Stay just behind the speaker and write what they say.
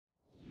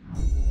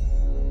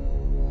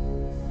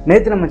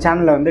நேற்று நம்ம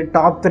சேனலில் வந்து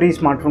டாப் 3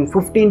 ஸ்மார்ட் ஃபோன்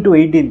 15 to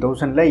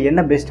 18,000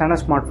 என்ன பெஸ்ட்டான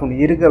ஸ்மார்ட் ஃபோன்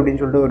இருக்குது அப்படின்னு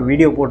சொல்லிட்டு ஒரு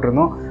வீடியோ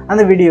போட்டிருந்தோம்.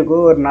 அந்த வீடியோக்கு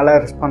ஒரு நல்ல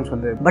ரெஸ்பான்ஸ்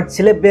வந்தது. பட்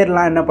சில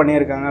பேர்லாம் என்ன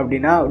பண்ணியிருக்காங்க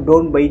அப்படின்னா,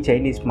 don't by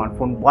Chinese smart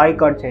phone,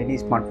 boycott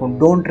Chinese smart phone,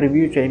 don't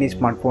review Chinese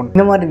smart phone,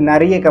 இந்த மாதிரி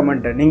நிறைய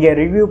கமெண்ட். நீங்கள்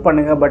ரிவ்யூ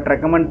பண்ணுங்கள் பட்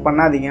ரெக்கமெண்ட்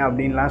பண்ணாதீங்க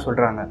அப்படின்லாம்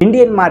சொல்கிறாங்க.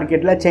 இந்தியன்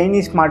மார்க்கெட்டில்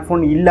சைனீஸ் ஸ்மார்ட்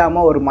ஃபோன்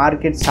இல்லாமல் ஒரு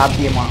மார்க்கெட்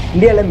சாத்தியமா?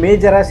 இந்தியாவில்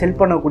மேஜராக செல்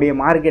பண்ணக்கூடிய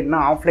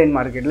மார்க்கெட்னா ஆஃப்லைன்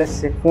மார்க்கெட்டில்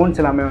ஃபோன்ஸ்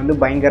எல்லாமே வந்து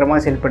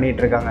பயங்கரமாக செல்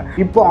பண்ணிகிட்டு இருக்காங்க.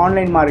 இப்போ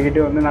ஆன்லைன்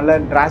மார்க்கெட்டு வந்து நல்ல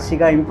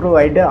டிராஸ்டிக்காக இம்ப்ரூவ்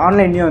ஆகிட்டு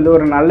ஆன்லைன்லேயும் வந்து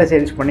ஒரு நல்ல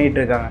சேல்ஸ் பண்ணிகிட்டு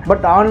இருக்காங்க.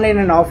 பட் ஆன்லைன்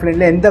அண்ட்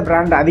ஆஃப்லைனில் எந்த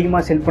பிராண்ட்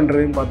அதிகமாக செல்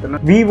பண்ணுறதுன்னு பார்த்தோன்னா,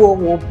 விவோ,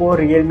 ஓப்போ,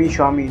 ரியல்மி,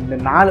 ஷாமி, இந்த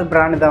 4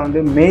 பிராண்டு தான்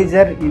வந்து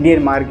மேஜர்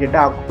இந்தியன் மார்க்கெட்டை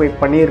ஆக்குபை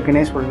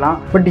பண்ணியிருக்குன்னே சொல்லலாம்.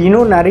 பட்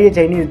இன்னும் நிறைய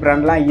சைனீஸ்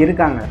பிராண்ட்லாம்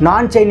இருக்காங்க.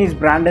 நான் சைனீஸ்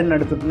பிராண்டுன்னு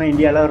எடுத்துட்டோம்னா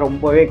இந்தியாவில்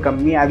ரொம்பவே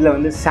கம்மி. அதில்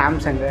வந்து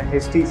சாம்சங்,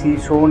 HTC,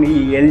 சோனி,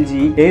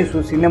 எல்ஜி,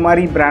 ஏசூஸ், இந்த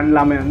மாதிரி பிராண்ட்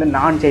எல்லாமே வந்து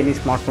நான்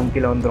சைனீஸ் ஸ்மார்ட் ஃபோன்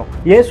கீழே வந்துடும்.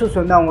 ஏசூஸ்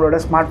வந்து அவங்களோட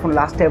ஸ்மார்ட் ஃபோன்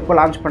லாஸ்ட்டாக எப்போ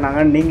லான்ச்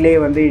பண்ணாங்க நீங்களே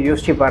வந்து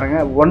யோசிச்சு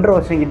பாருங்கள். 1.5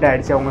 வருஷம் கிட்ட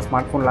ஆயிடுச்சு அவங்க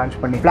ஸ்மார்ட் ஃபோன் லான்ச்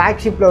பண்ணி.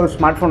 ஃப்ளாக்ஷிப்பில் ஒரு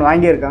ஸ்மார்ட் ஃபோன்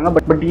வாங்கியிருக்காங்க.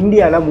 பட்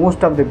இந்தியாவில்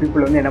மோஸ்ட் ஆஃப் த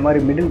பீப்புள் வந்து என்ன மாதிரி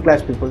மிடில்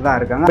கிளாஸ் பீப்புள் தான்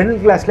இருக்காங்க.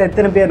 மிடில் கிளாஸில்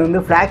எத்தனை பேர் வந்து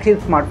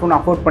ஃப்ளாக்ஷிப் ஸ்மார்ட் ஃபோன்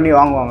அஃபோர்ட் பண்ணி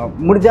வாங்குவாங்க?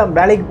 முடிஞ்சால்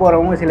வேலைக்கு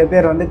போகிறவங்க சில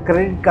பேர் வந்து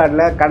கிரெடிட்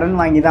கார்டில் கடன்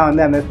வாங்கி தான்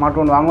வந்து அந்த ஸ்மார்ட்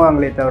ஃபோன்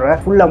வாங்குவாங்களே தவிர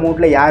ஃபுல்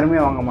அமௌண்ட்டில் யாருமே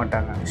வாங்க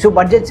மாட்டாங்க. ஸோ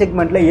பட்ஜெட்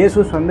செக்மெண்ட்டில்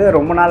ஏசூஸ் வந்து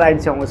ரொம்ப நாள்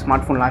ஆயிடுச்சு அவங்க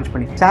ஸ்மார்ட் ஃபோன் லான்ச்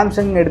பண்ணி.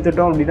 சாம்சங்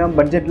எடுத்துட்டோம் அப்படின்னா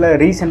பட்ஜெட்டில்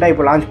ரீசெண்டாக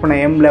இப்போ லான்ச் பண்ண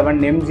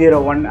M11,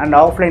 M01 அண்ட்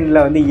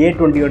ஆஃப்லைனில் வந்து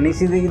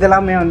A21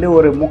 இதெல்லாமே வந்து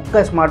ஒரு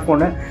மொக்க ஸ்மார்ட்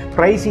ஃபோனு.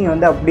 ப்ரைஸிங்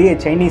வந்து அப்படியே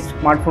சைனீஸ்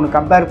ஸ்மார்ட் ஃபோனு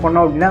கம்பேர்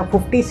பண்ணோம் அப்படின்னா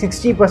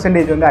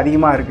 50-60% வந்து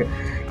அதிகமாக இருக்குது.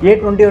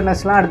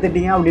 A21ஸ்லாம்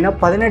எடுத்துட்டிங்க அப்படின்னா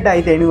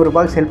 18,500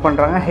 ரூபாய்க்கு செல்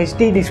பண்ணுறாங்க.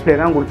 HD டிஸ்பிளே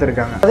தான்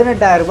கொடுத்துருக்காங்க.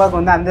 18,000 ரூபாய்க்கு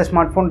வந்து அந்த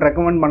ஸ்மார்ட் ஃபோன்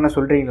ரெக்கமெண்ட் பண்ண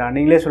சொல்கிறீங்களா?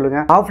 நீங்களே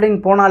சொல்லுங்கள். ஆஃப்லைன்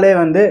போனாலே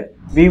வந்து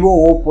விவோ,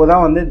 ஓப்போ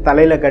தான் வந்து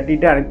தலையில்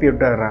கட்டிட்டு அனுப்பி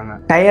விட்டுறாங்க.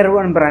 டயர்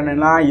 1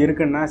 பிராண்டுலாம்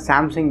இருக்குன்னா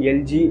Samsung,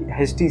 LG,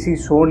 HTC,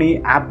 Sony,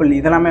 apple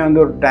இதெல்லாமே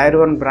வந்து ஒரு டயர்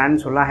 1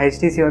 பிராண்ட் சொல்லலாம்.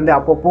 HTC வந்து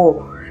அப்பப்போ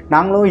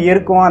நாங்களும்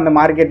இருக்கோம் அந்த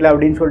மார்க்கெட்டில்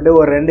அப்படின்னு சொல்லிட்டு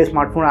ஒரு 2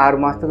 ஸ்மார்ட் ஃபோன் 6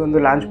 மாதத்துக்கு வந்து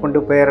லான்ச்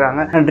பண்ணிட்டு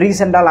போயிடுறாங்க. அண்ட்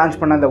ரீசெண்டாக லான்ச்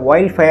பண்ண அந்த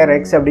வைல்ட் ஃபயர்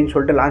எக்ஸ் அப்படின்னு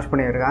சொல்லிட்டு லான்ச்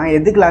பண்ணியிருக்காங்க.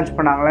 எதுக்கு லான்ச்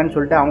பண்ணாங்களான்னு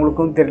சொல்லிட்டு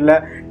அவங்களுக்கும் தெரியல,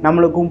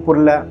 நம்மளுக்கும்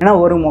புரியல. ஏன்னா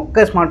ஒரு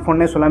மொக்க ஸ்மார்ட்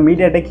ஃபோன்னே சொல்லலாம்.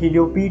 MediaTek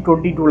Helio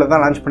P22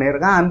 தான் லான்ச்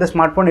பண்ணியிருக்காங்க. அந்த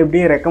ஸ்மார்ட் ஃபோன்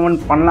எப்படி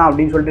ரெக்கமெண்ட் பண்ணலாம்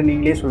அப்படின்னு சொல்லிட்டு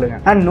நீங்களே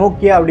சொல்லுங்கள். அண்ட்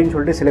நோக்கியா அப்படின்னு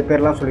சொல்லிட்டு சில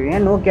பேர்லாம் சொல்லுவீங்க.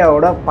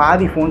 நோக்கியாவோட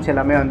பாதி ஃபோன்ஸ்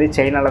எல்லாமே வந்து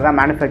சைனாவில் தான்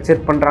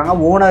மேனுஃபேக்சர் பண்ணுறாங்க.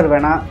 ஓனர்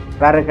வேணால்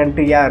வேறு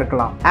கண்ட்ரியாக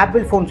இருக்கலாம்.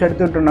 ஆப்பிள் ஃபோன்ஸ்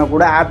எடுத்துகிட்டோன்னா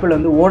கூட ஆப்பிள்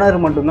வந்து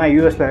ஓனர் மட்டும்தான்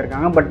யூஎஸில்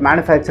இருக்காங்க. பட்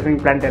மேனுஃபேக்சரிங்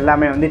பிளான்ட்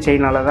எல்லாமே வந்து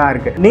சைனாவில் தான்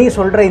இருக்குது. நீங்கள்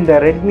சொல்கிற இந்த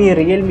ரெட்மி,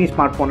 ரியல்மி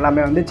ஸ்மார்ட் ஃபோன்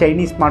எல்லாமே வந்து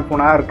சைனீஸ் ஸ்மார்ட்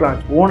ஃபோனாக இருக்கலாம்.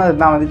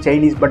 ஓனர் தான் வந்து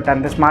சைனீஸ். பட்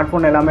அந்த ஸ்மார்ட்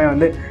ஃபோன் எல்லாமே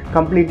வந்து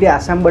கம்ப்ளீட்லி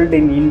அசம்பிள்டு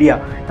இன் இந்தியா.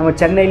 நம்ம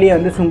சென்னையிலேயே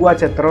வந்து சுங்குவா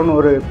சத்திரம்னு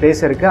ஒரு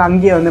பிளேஸ் இருக்குது.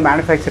 அங்கேயே வந்து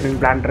மேனுஃபேக்சரிங்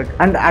பிளான்ட் இருக்குது.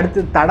 அண்ட்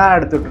அடுத்து தடா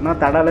எடுத்துட்டோம்னா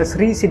தடாவில்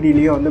ஸ்ரீ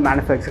சிட்டிலையும் வந்து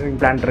மேனுஃபேக்சரிங்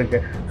பிளான்ட்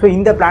இருக்குது. ஸோ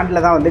இந்த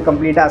பிளான்ட்டில் தான் வந்து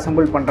கம்ப்ளீட்டாக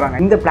அசம்பிள் பண்ணுறாங்க.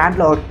 இந்த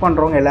பிளான்ட்டில் ஒர்க்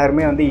பண்ணுறவங்க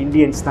எல்லாருமே வந்து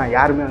இந்தியன்ஸ் தான்,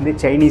 யாருமே வந்து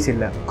சைனீஸ்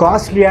இல்லை.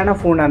 காஸ்ட்லியான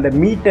ஃபோன் அந்த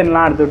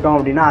மீட்டன்லாம் எடுத்துட்டோம்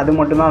அப்படின்னா அது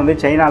மட்டும் தான் வந்து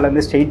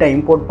சைனாலேருந்து ஸ்ட்ரெயிட்டாக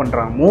இம்போர்ட்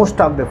பண்ணுறாங்க.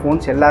 மோஸ்ட் ஆஃப் த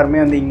ஃபோன்ஸ் எல்லாருமே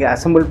வந்து இங்கே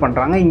அசம்பிள்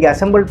பண்ணுறாங்க. இங்கே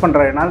அசம்பிள்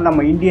பண்ணுறதுனால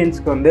நம்ம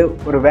இந்தியன்ஸ்க்கு வந்து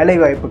ஒரு வேலை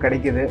வாய்ப்பு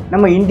கிடைக்குது.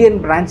 நம்ம இந்தியன்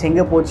பிராண்ட்ஸ்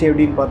எங்கே போச்சு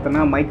அப்படின்னு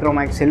பார்த்தோன்னா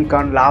மைக்ரோமேக்ஸ்,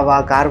 சிலிகான், லாவா,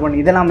 கார்பன்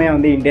இதெல்லாமே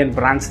வந்து இந்தியன்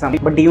பிராண்ட்ஸ் தான்.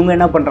 பட் இவங்க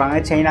என்ன பண்ணுறாங்க,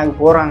 சைனாவுக்கு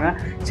போகிறாங்க.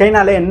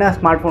 சைனாவில் என்ன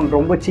ஸ்மார்ட் ஃபோன்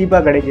ரொம்ப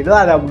சீப்பாக கிடைக்குதோ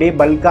அதை அப்படியே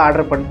பல்காக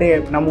ஆர்டர் பண்ணிட்டு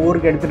நம்ம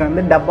ஊருக்கு எடுத்துகிட்டு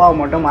வந்து டப்பாவை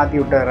மட்டும் மாற்றி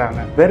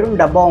விட்டுறாங்க. வெறும்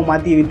டப்பாவை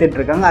மாற்றி வித்துட்டு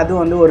இருக்காங்க. அது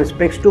வந்து ஒரு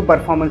ஸ்பெக்ஸ் டு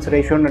பர்ஃபார்மன்ஸ்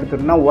ரேஷியோன்னு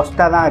எடுத்துட்டோம்னா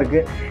ஒஸ்ட்டாக தான்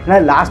இருக்குது. ஏன்னா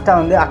லாஸ்ட்டாக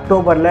வந்து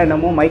அக்டோபரில்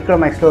என்னமோ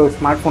மைக்ரோமேக்ஸில் ஒரு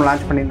ஸ்மார்ட் ஃபோன்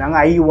லான்ச் பண்ணியிருந்தாங்க.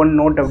 i1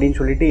 Note அப்படின்னு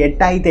சொல்லிட்டு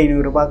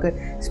 8,500 ரூபாய்க்கு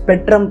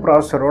ஸ்பெக்ட்ரம்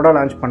ப்ராசஸரோட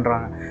லான்ச்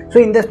பண்ணுறாங்க. ஸோ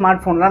இந்த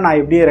ஸ்மார்ட் ஃபோன்லாம் நான்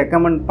எப்படி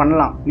ரெக்கமெண்ட்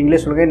பண்ணலாம் நீங்களே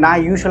சொல்லுங்கள்.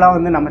 நான் யூஸ்வலாக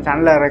வந்து நம்ம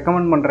சேனலில்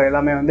ரெக்கமெண்ட் பண்ணுற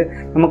எல்லாமே வந்து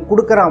நம்ம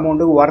கொடுக்குற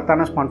அமௌண்ட்டுக்கு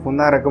ஒர்த்தான ஸ்மார்ட்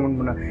ஃபோன் தான் ரெக்கமெண்ட்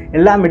பண்ணுவேன்.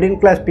 எல்லா மிடில்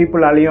கிளாஸ்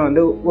பீப்புளாலையும்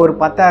வந்து ஒரு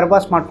 10,000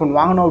 ரூபாய் ஸ்மார்ட் ஃபோன்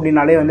வாங்கணும்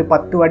அப்படின்னாலே வந்து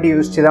 10 வாட்டி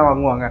யோசிச்சு தான்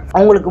வாங்குவாங்க.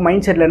 அவங்களுக்கு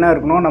மைண்ட் செட்டில் என்ன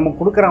இருக்கணும், நம்ம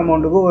கொடுக்குற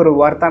அமௌண்ட்டுக்கு ஒரு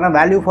ஒர்த்தான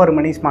value for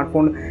money smart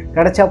phone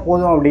கிடைச்சா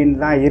போதும் அப்படின்னு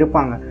தான்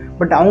இருப்பாங்க.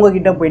 பட்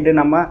அவங்கக்கிட்ட போயிட்டு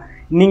நம்ம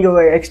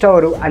நீங்கள் எக்ஸ்ட்ரா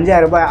ஒரு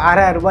 5,000 ரூபாய்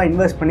 6,000 ரூபாய்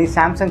இன்வெஸ்ட் பண்ணி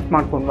சாம்சங்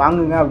ஸ்மார்ட் ஃபோன்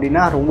வாங்குங்க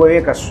அப்படின்னா ரொம்பவே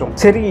கஷ்டம்.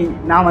 சரி,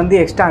 நான் வந்து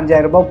எக்ஸ்ட்ரா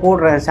 5,000 ரூபாய்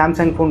போடுறேன்,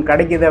 சாம்சங் ஃபோன்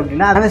கிடைக்கிது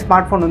அப்படின்னா அந்த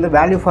ஸ்மார்ட் ஃபோன் வந்து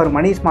வேல்யூ ஃபார்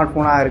மணி ஸ்மார்ட்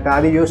ஃபோனாக இருக்குது.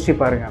 அதை யோசிச்சு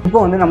பாருங்கள்.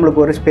 இப்போ வந்து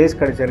நம்மளுக்கு ஒரு ஸ்பேஸ்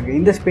கிடச்சிருக்கு.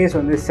 இந்த ஸ்பேஸ்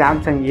வந்து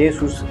சாம்சங்,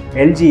 ஏசூஸ்,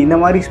 எல்ஜி இந்த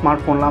மாதிரி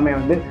ஸ்மார்ட் ஃபோன் எல்லாமே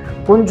வந்து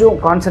கொஞ்சம்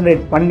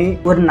கான்சன்ட்ரேட் பண்ணி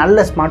ஒரு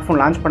நல்ல ஸ்மார்ட்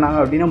ஃபோன் லான்ச் பண்ணாங்க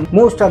அப்படின்னா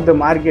மோஸ்ட் ஆஃப் த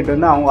மார்க்கெட்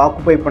வந்து அவங்க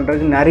ஆக்குபை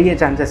பண்ணுறதுக்கு நிறைய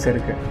சான்சஸ்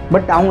இருக்குது.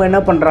 பட் அவங்க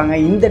என்ன பண்ணுறாங்க,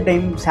 இந்த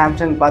டைம்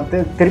சாம்சங்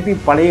பார்த்து திருப்பி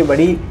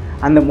பழையபடி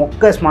அந்த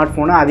மொக்க ஸ்மார்ட்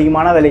ஃபோனை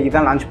அதிகமான விலைக்கு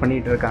தான் லான்ச்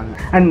பண்ணிகிட்டு இருக்காங்க.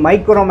 அண்ட்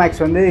மைக்ரோமேக்ஸ்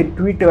வந்து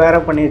ட்வீட் வேறு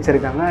பண்ணி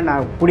வச்சுருக்காங்க.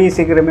 நான் கூடிய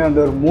சீக்கிரமே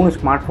வந்து ஒரு 3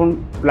 ஸ்மார்ட் ஃபோன்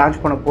லான்ச்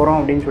பண்ண போகிறோம்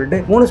அப்படின்னு சொல்லிட்டு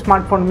 3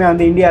 ஸ்மார்ட் ஃபோனுமே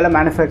வந்து இந்தியாவில்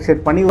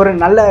மேனுஃபேக்சர் பண்ணி ஒரு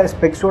நல்ல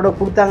ஸ்பெக்ஸோடு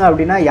கொடுத்தாங்க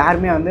அப்படின்னா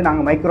யாருமே வந்து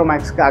நாங்கள்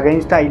மைக்ரோமேக்ஸ்க்கு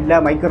அகைன்ஸ்டாக இல்லை,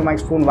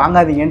 மைக்ரோமேக்ஸ் ஃபோன்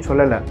வாங்காதீங்கன்னு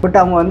சொல்லலை. பட்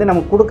அவங்க வந்து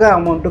நம்ம கொடுக்குற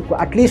அமௌண்ட்டு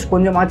அட்லீஸ்ட்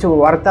கொஞ்சமாச்சும்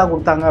ஒர்த்தாக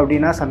கொடுத்தாங்க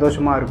அப்படின்னா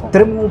சந்தோஷமாக இருக்கும்.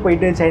 திரும்பவும்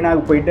போயிட்டு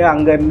சைனாவுக்கு போயிட்டு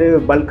அங்கேருந்து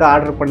பல்காக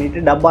ஆர்டர்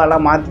பண்ணிவிட்டு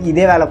டப்பாலாம் மாற்றி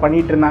இதே வேலை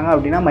பண்ணிகிட்டு இருந்தாங்க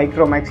அப்படின்னா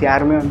மைக்ரோமேக்ஸ்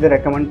யாருமே வந்து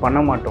ரெக்கமெண்ட் பண்ண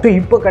மாட்டோம்.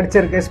 இப்போ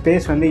கிடைச்சிருக்க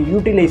ஸ்பேஸ் வந்து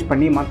யூட்டிலைஸ்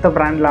பண்ணி மற்ற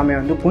பிராண்ட் எல்லாமே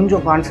வந்து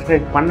கொஞ்சம்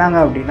கான்சன்ட்ரேட் பண்ணாங்க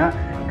அப்படின்னா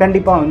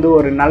கண்டிப்பாக வந்து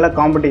ஒரு நல்ல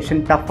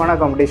காம்படிஷன், டஃப்பான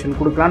காம்படிஷன்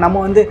கொடுக்கலாம்.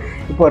 நம்ம வந்து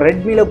இப்போ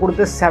ரெட்மியில்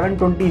கொடுத்த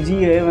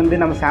 720G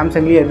வந்து நம்ம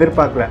சாம்சங்லேயே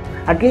எதிர்பார்க்கல.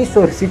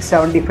 அட்லீஸ்ட் ஒரு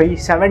 675,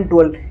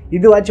 712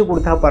 இதுவாச்சும்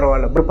கொடுத்தா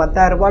பரவாயில்ல. ஒரு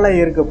 10,000 ரூபாயில்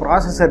இருக்க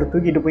ப்ராசஸர்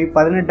தூக்கிட்டு போய்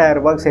 18,000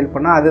 ரூபாய்க்கு சேல்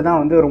பண்ணால் அதுதான்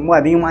வந்து ரொம்ப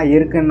அதிகமாக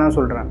இருக்குன்னு தான்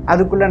சொல்கிறேன்.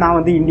 அதுக்குள்ளே நான்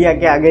வந்து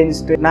இந்தியாவுக்கே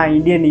அகெயின்ஸ்ட், நான்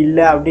இந்தியன்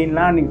இல்லை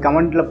அப்படின்லாம் நீங்கள்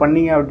கமெண்ட்டில்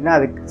பண்ணீங்க அப்படின்னா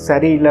அதுக்கு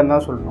சரியில்லைன்னு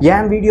தான் சொல்கிறேன்.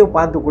 என் வீடியோ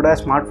பார்த்து கூட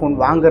ஸ்மார்ட் ஃபோன்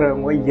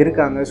வாங்குறவங்க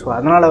இருக்காங்க. ஸோ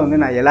அதனால் வந்து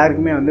நான்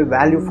எல்லாருக்குமே வந்து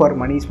value for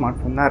money smart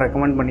phone தான்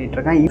ரெக்கமெண்ட்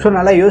பண்ணிகிட்ருக்கேன். ஸோ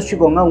நல்லா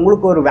யோசிச்சுக்கோங்க.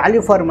 உங்களுக்கு ஒரு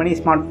value for money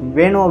smart phone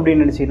வேணும்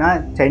அப்படின்னு நினச்சிங்கன்னா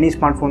சைனீஸ்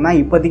ஸ்மார்ட் ஃபோன் தான்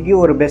இப்போதைக்கு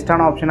ஒரு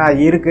பெஸ்ட்டான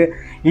ஆப்ஷனாக இருக்குது.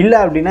 இல்லை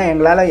அப்படின்னா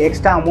எங்களால்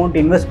எக்ஸ்ட்ரா அமௌண்ட்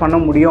இன்வெஸ்ட் பண்ண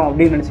முடியும்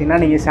அப்படின்னு நினச்சிங்கன்னா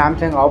நீங்கள்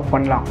சாம்சங் ஆஃப்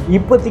பண்ணலாம்.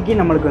 இப்போதைக்கு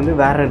நம்மளுக்கு வந்து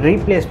வேறு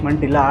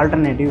ரீப்ளேஸ்மெண்ட் இல்லை,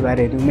 ஆல்டர்னேட்டிவ்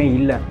வேறு எதுவுமே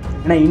இல்லை.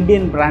 ஏன்னா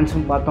இந்தியன்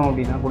பிராண்ட்ஸ்னு பார்த்தோம்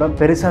அப்படின்னா கூட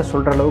பெருசாக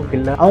சொல்கிற அளவுக்கு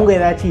இல்லை. அவங்க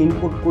ஏதாச்சும்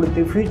இன்புட்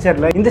கொடுத்து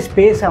ஃபியூச்சரில் இந்த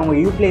ஸ்பேஸ் அவங்க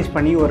யூட்டிலைஸ்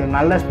பண்ணி ஒரு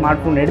நல்ல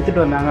ஸ்மார்ட் ஃபோன்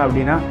எடுத்துகிட்டு வந்தாங்க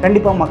அப்படின்னா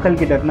கண்டிப்பாக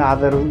மக்கள்கிட்ட இருந்து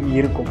ஆதரவு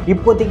இருக்கும்.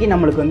 இப்போதைக்கு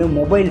நம்மளுக்கு வந்து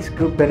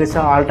மொபைல்ஸ்க்கு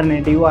பெருசாக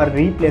ஆல்டர்னேட்டிவாக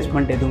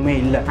ரீப்ளேஸ்மெண்ட் எதுவுமே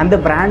இல்லை. அந்த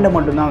பிராண்டை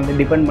மட்டும்தான் வந்து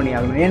டிபெண்ட் பண்ணி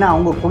ஆகணும். ஏன்னா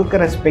அவங்க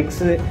கொடுக்குற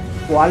ஸ்பெக்ஸு,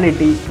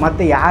 குவாலிட்டி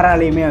மற்ற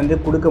யாராலையுமே வந்து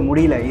கொடுக்க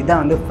முடியல.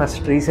 இதுதான் வந்து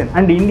first reason.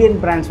 And Indian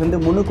brands வந்து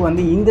முன்னுக்கு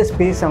வந்து இந்த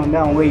ஸ்பேஸை வந்து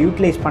அவங்க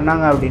யூட்டிலைஸ்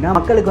பண்ணாங்க அப்படின்னா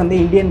மக்களுக்கு வந்து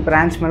இந்தியன்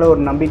பிராண்ட்ஸ் மேலே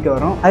ஒரு நம்பிக்கை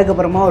வரும்.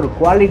 அதுக்கப்புறமா ஒரு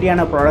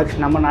குவாலிட்டியான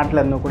ப்ராடக்ட்ஸ் நம்ம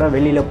நாட்டில் இருந்து கூட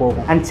வெளியில்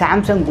போகும். அண்ட்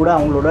சாம்சங் கூட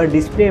அவங்களோட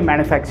டிஸ்பிளே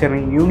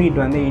மேனுஃபேக்சரிங் யூனிட்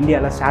வந்து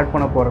இந்தியாவில் ஸ்டார்ட்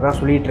பண்ண போகிறதா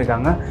சொல்லிட்டு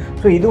இருக்காங்க.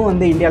 ஸோ இதுவும்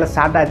வந்து இந்தியாவில்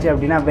ஸ்டார்ட் ஆச்சு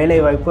அப்படின்னா வேலை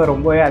வாய்ப்பு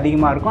ரொம்பவே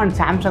அதிகமாக இருக்கும். அண்ட்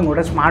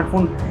சாம்சங்கோட ஸ்மார்ட்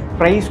ஃபோன்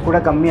ப்ரைஸ் கூட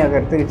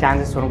கம்மியாகிறதுக்கு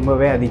சான்சஸ்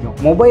ரொம்பவே அதிகம்.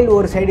 மொபைல்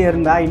ஒரு சைடு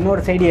இருந்தால்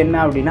இன்னொரு சைடு என்ன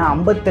அப்படின்னா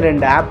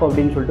 52 ஆப்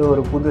அப்படின்னு சொல்லிட்டு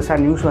ஒரு புதுசாக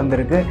நியூஸ்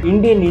வந்திருக்கு.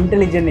 இந்தியன்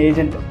இன்டெலிஜென்ட்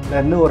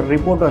ஏஜென்ட்லேருந்து ஒரு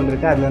ரிப்போர்ட்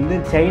வந்திருக்கு. அது வந்து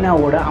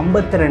சைனாவோட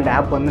 52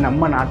 ஆப் வந்து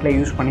நம்ம நாட்டில்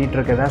யூஸ் பண்ணிகிட்டு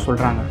இருக்கதா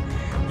சொல்கிறாங்க.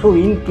 ஸோ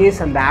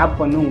இன்கேஸ் அந்த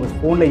ஆப் வந்து உங்கள்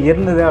ஃபோனில்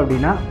இருந்தது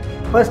அப்படின்னா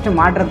ஃபர்ஸ்ட்டு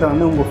மாற்றத்தை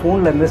வந்து உங்கள்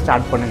ஃபோன்லேருந்து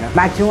ஸ்டார்ட் பண்ணுங்கள்.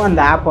 மேக்ஸிமம்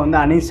அந்த ஆப்பை வந்து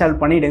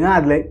அன்இன்ஸ்டால் பண்ணிவிடுங்க.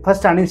 அதில்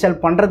ஃபஸ்ட்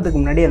அன்இன்ஸ்டால் பண்ணுறதுக்கு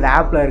முன்னாடி அந்த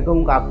ஆப்பில் இருக்க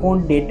உங்கள்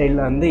அக்கௌண்ட்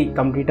டீட்டெயிலில் வந்து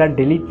கம்ப்ளீட்டாக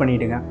டெலீட்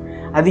பண்ணிவிடுங்க.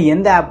 அது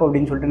எந்த ஆப்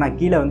அப்படின்னு சொல்லிட்டு நான்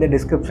கீழே வந்து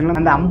டிஸ்கிரிப்ஷனில்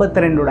அந்த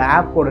 52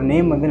 ஆப்போட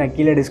நேம் வந்து நான்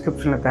கீழே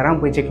டிஸ்கிரிப்ஷனில் தரேன்,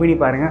 போய் செக் பண்ணி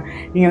பாருங்கள்.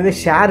 நீங்கள் வந்து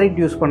ஷேர் இட்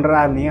யூஸ்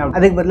பண்ணுறா இருந்தீங்க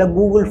அதுக்கு பதிலாக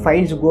கூகுள்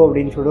ஃபைல்ஸ் கோ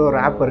அப்படின்னு சொல்லிட்டு ஒரு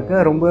ஆப் இருக்குது.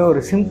 ரொம்ப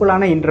ஒரு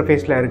சிம்பிளான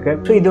இன்டர்ஃபேஸில் இருக்குது.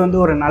 ஸோ இது வந்து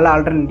ஒரு நல்ல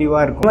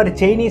ஆல்டர்னேட்டிவாக இருக்கும். இந்த மாதிரி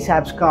சைனீஸ்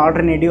ஆப்ஸ்க்கு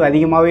ஆல்டர்னேட்டிவ்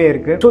அதிகமாகவே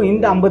இருக்குது. ஸோ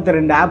இந்த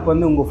 52 ஆப்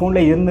வந்து உங்கள்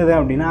ஃபோனில் இருந்தது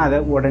அப்படின்னா அதை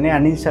உடனே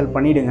அன்இன்ஸ்டால்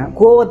பண்ணிவிடுங்க.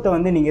 கோவத்தை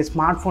வந்து நீங்கள்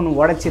ஸ்மார்ட் ஃபோன்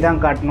உடச்சி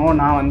தான் காட்டணும்,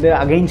 நான் வந்து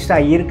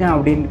அகெயின்ஸ்டாக இருக்கேன்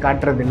அப்படின்னு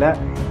காட்டுறதில்ல.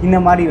 இந்த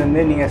மாதிரி வந்து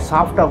நீங்கள்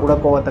சாஃப்டாக கூட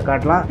கோவத்தை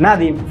காட்டலாம். ஆனால்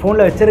அது ஃபோனில்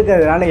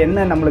வச்சிருக்கிறதுனால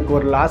என்ன நம்மளுக்கு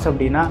ஒரு லாஸ்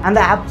அப்படின்னா அந்த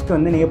ஆப்ஸ்க்கு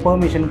வந்து நீங்கள்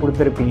பெர்மிஷன்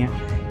கொடுத்துருப்பீங்க.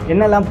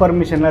 என்னெல்லாம்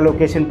பர்மிஷனில்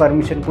location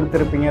permission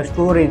கொடுத்துருப்பீங்க,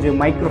 storage,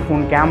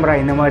 microphone, camera,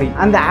 இந்த மாதிரி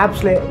அந்த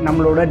ஆப்ஸில்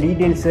நம்மளோட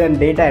டீட்டெயில்ஸு அண்ட்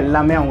டேட்டா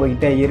எல்லாமே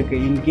அவங்ககிட்ட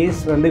இருக்குது.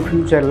 இன்கேஸ் வந்து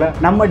ஃப்யூச்சரில்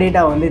நம்ம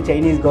டேட்டா வந்து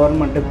சைனீஸ்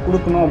கவர்மெண்ட்டுக்கு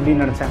கொடுக்கணும்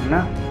அப்படின்னு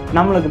நினச்சாங்கன்னா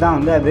நம்மளுக்கு தான்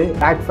வந்து அது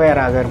பேக் ஃபயர்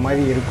ஆகிற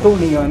மாதிரி இருக்கும்.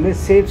 நீங்கள் வந்து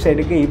சேஃப்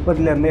சைடுக்கு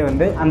இப்போதுலேருந்தே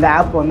வந்து அந்த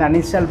ஆப் வந்து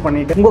அன்இன்ஸ்டால்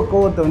பண்ணிவிட்டு உங்கள்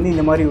கோவத்தை வந்து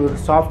இந்த மாதிரி ஒரு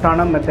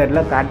சாஃப்டான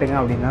மெத்தடில் காட்டுங்க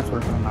அப்படின்னு தான்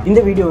சொல்கிறேன்.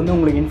 இந்த வீடியோ வந்து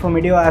உங்களுக்கு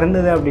இன்ஃபர்மேட்டிவாக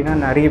இருந்தது அப்படின்னா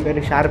நிறைய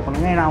பேர் ஷேர்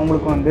பண்ணுங்கள். ஏன்னா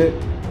அவங்களுக்கு வந்து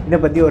இதை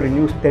பற்றி ஒரு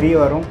நியூஸ் தெரிய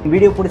வரும்.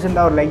 வீடியோ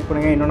பிடிச்சிருந்தா ஒரு லைக்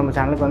பண்ணுங்கள். இன்னும் நம்ம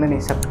சேனலுக்கு வந்து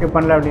நீங்கள் சப்ஸ்கிரைப்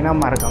பண்ணல அப்படின்னா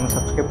மறக்காமல்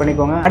சப்ஸ்கிரைப்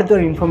பண்ணிக்கோங்க. அடுத்த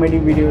ஒரு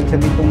இன்ஃபர்மேட்டிவ் வீடியோ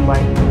சந்திப்போம்.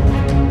 பாய்.